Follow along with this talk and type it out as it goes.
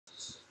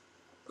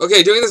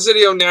Okay, doing this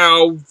video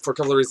now for a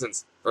couple of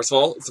reasons. First of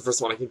all, it's the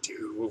first one I can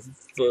do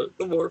for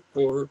the more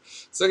for.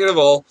 Second of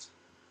all,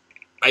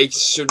 I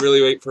should really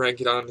wait for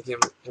ankylo to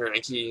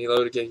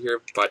get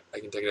here, but I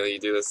can technically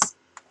do this.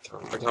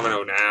 I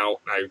comment now.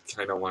 I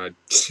kind of want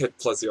to get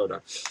plus zero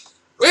down.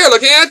 We are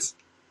looking at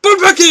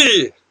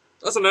bunpachy,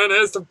 also known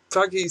as the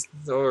pachy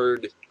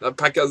zord, the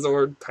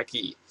zord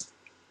pachy.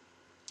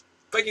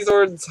 Pachy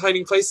zord's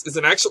hiding place is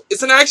an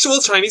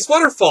actual Chinese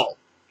waterfall.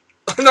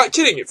 I'm not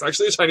kidding. It's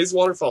actually a Chinese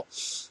waterfall.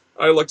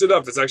 I looked it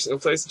up. It's actually a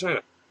place in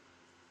China.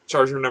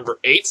 Charger number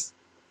 8.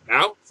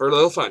 Now for a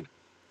little fun.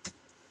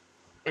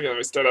 Okay, let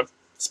me start up.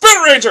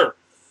 Spirit Ranger!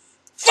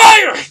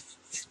 Fire!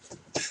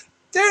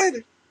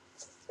 Dead!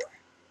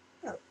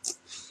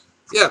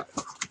 Yeah.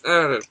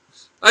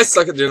 I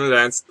suck at doing the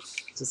dance.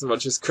 Just as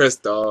much as Chris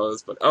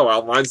does. But oh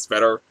well, mine's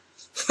better.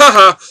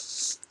 Haha!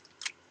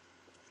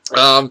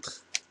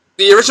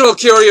 The original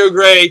Kyoryu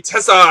Gray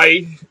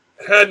Tessai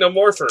had no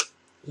morpher.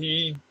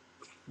 He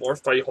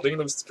morphed by holding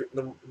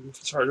the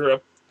charger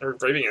up, or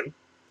braving in,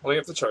 holding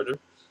up the charger,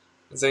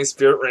 and saying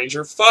Spirit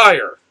Ranger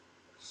Fire!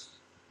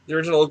 The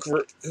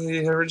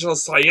original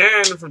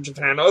Cyan from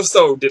Japan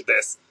also did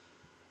this.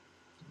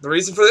 The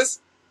reason for this?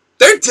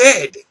 They're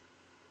dead!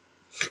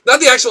 Not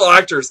the actual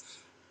actors.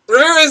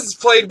 Ramirez is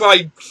played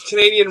by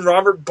Canadian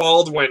Robert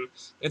Baldwin,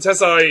 and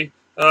Tessai,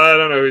 I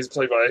don't know who he's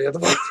played by at the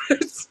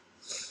moment.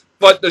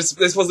 But they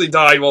supposedly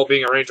died while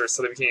being a ranger,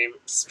 so they became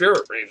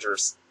Spirit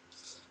Rangers.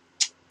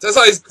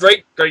 Tessai's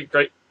extremely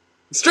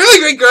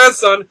great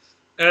grandson,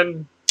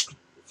 and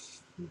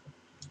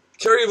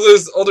Kyoryu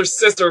Blue's older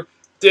sister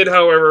did,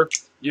 however,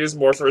 use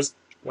morphers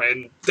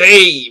when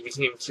they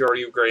became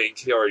Kyoryu Gray and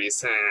Kyoryu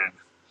San.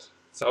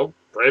 So,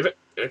 brave it.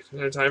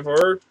 It's time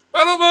for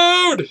battle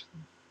mode!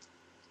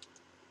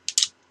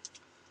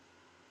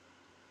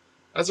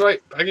 That's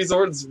right, Pachy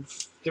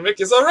Zords can make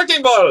us a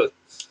wrecking ball!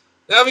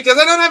 Now, because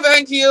I don't have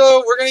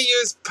ankylo, we're gonna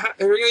use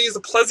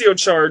the Plesio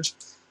Charge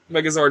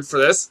Megazord for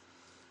this.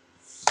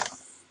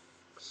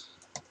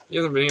 He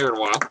hasn't been here in a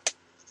while.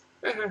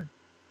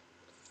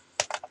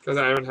 Because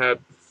I haven't had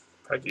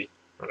Pachy,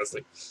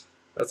 honestly.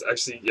 That's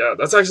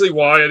actually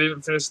why I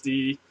didn't finish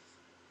the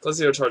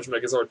Plesio Charge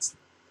Megazord's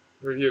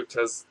review,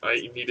 because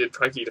I needed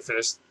Pachy to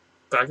finish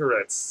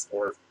Baccaret's,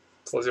 or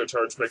Plesio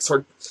Charge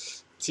Megazord,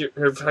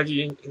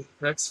 Pachy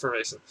Rex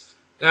formation.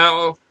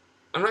 Now,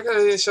 I'm not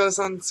going to show this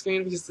on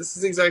screen because this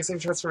is the exact same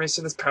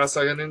transformation as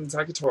Parasagan and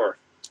Zakator.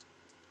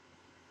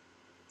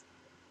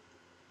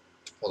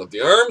 Fold up the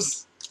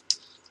arms.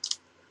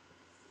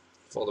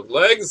 Fold up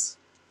legs.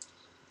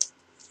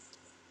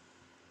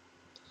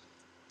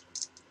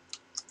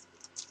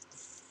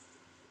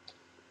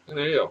 And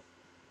there you go.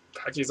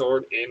 Pachy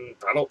Zord in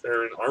battle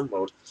or in arm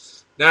mode.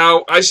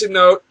 Now, I should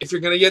note, if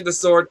you're going to get the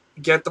sword,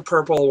 get the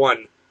purple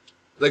one.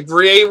 The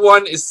gray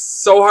one is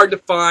so hard to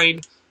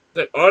find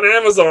that on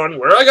Amazon,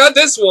 where I got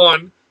this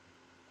one,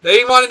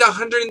 they wanted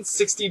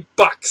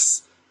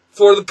 $160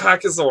 for the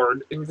Pachy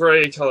Zord in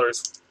gray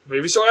colors.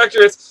 Maybe so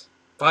accurate,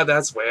 but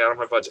that's way out of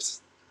my budget.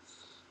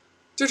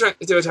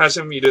 To attach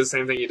them, you do the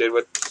same thing you did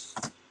with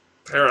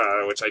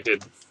Para, which I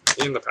did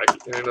in the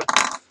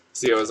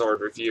CO Zord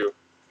review.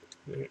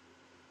 You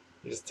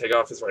just take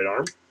off his right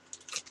arm,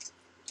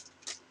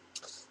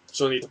 which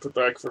you'll need to put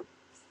back for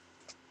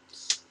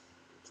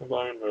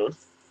combine mode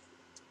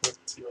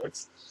with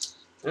T-Rex,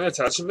 and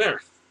attach him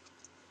there.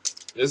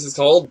 This is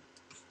called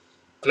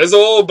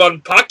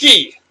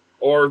bunpachy,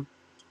 or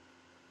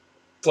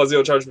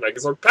Plesio Charge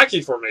Megazord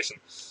Pachy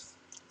formation.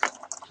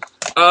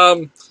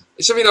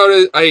 It should be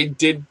noted, I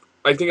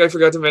think I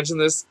forgot to mention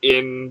this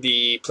in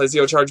the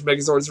Plesio Charge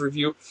Megazord's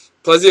review.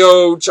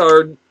 Plesio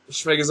Charge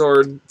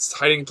Megazord's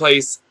hiding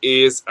place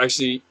is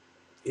he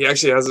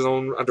actually has his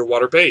own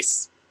underwater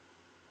base.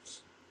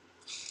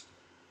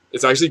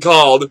 It's actually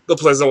called the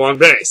Plesio One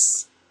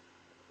Base.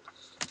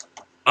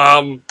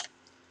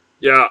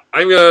 Yeah,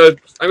 I'm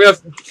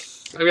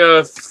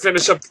gonna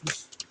finish up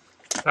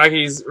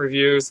Pachy's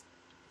reviews,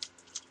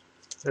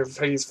 or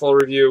Pachy's full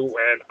review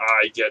when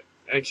I get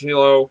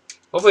ankylo.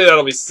 Hopefully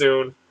that'll be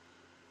soon.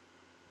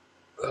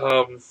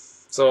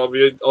 So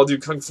I'll do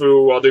Kung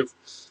Fu, I'll do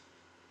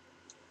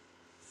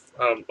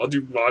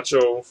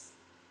Macho,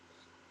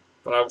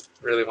 but I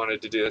really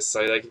wanted to do this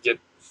so I could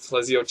get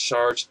Plesio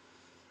Charge,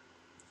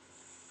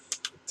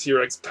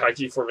 T-Rex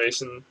Pachy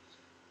formation,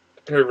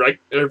 or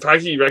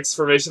Pachy Rex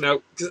formation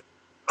out.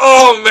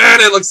 Oh man,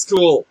 it looks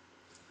cool!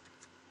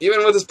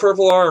 Even with his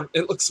purple arm,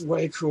 it looks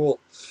way cool.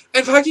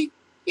 And Pachy,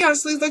 he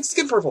honestly looks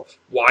skin purple.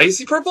 Why is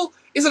he purple?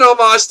 It's an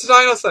homage to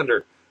Dino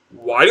Thunder.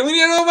 Why do we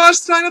need an homage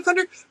to Dino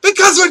Thunder?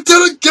 Because we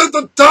didn't get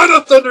the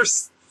Dino Thunder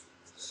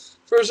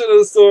version of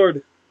the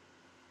sword.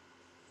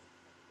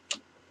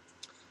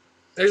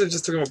 I actually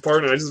just took him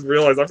apart and I just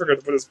realized I forgot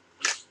to put his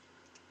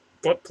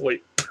butt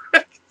plate.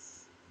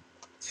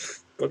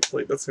 Butt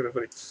plate, that's kind of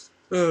funny.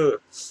 Oh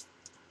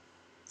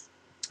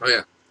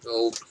yeah,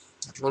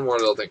 one more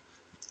little thing.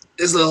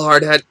 This little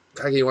hard hat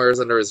Pachy wears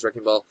under his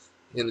wrecking ball.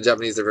 In the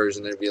Japanese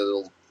version, there'd be a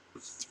little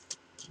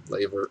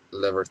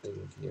lever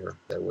thing here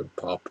that would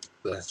pop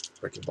the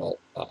wrecking ball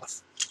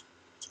off.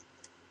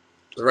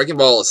 The Wrecking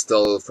Ball is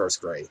still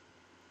first grade.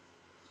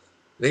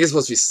 I think it's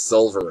supposed to be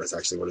silver is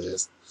actually what it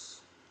is.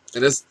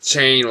 And this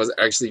chain was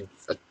actually,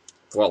 a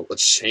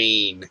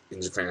chain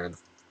in Japan.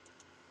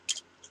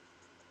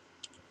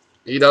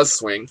 He does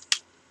swing.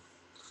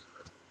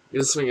 He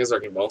does swing his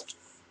Wrecking Ball.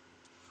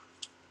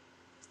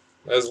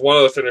 As one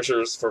of the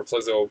finishers for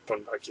Plizzo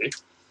bunpachy.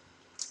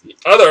 The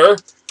other,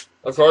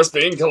 of course,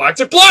 being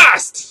Galactic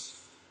Blast!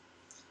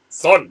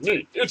 Son,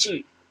 me,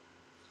 itchy.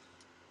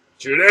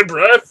 Shoot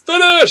breath,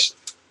 finished!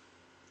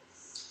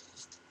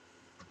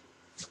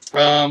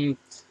 Probably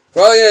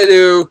gonna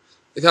do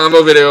the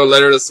combo video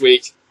later this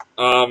week.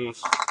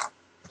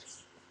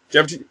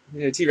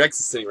 T-Rex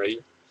is sitting right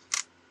here.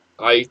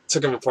 I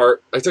took him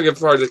apart. I took him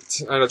apart to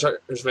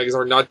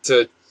Megazord not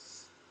to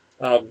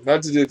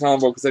do the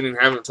combo because I didn't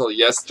have him until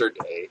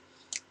yesterday.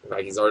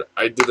 Megazord.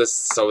 I did this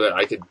so that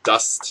I could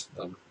dust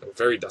them. They're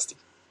very dusty.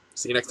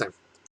 See you next time.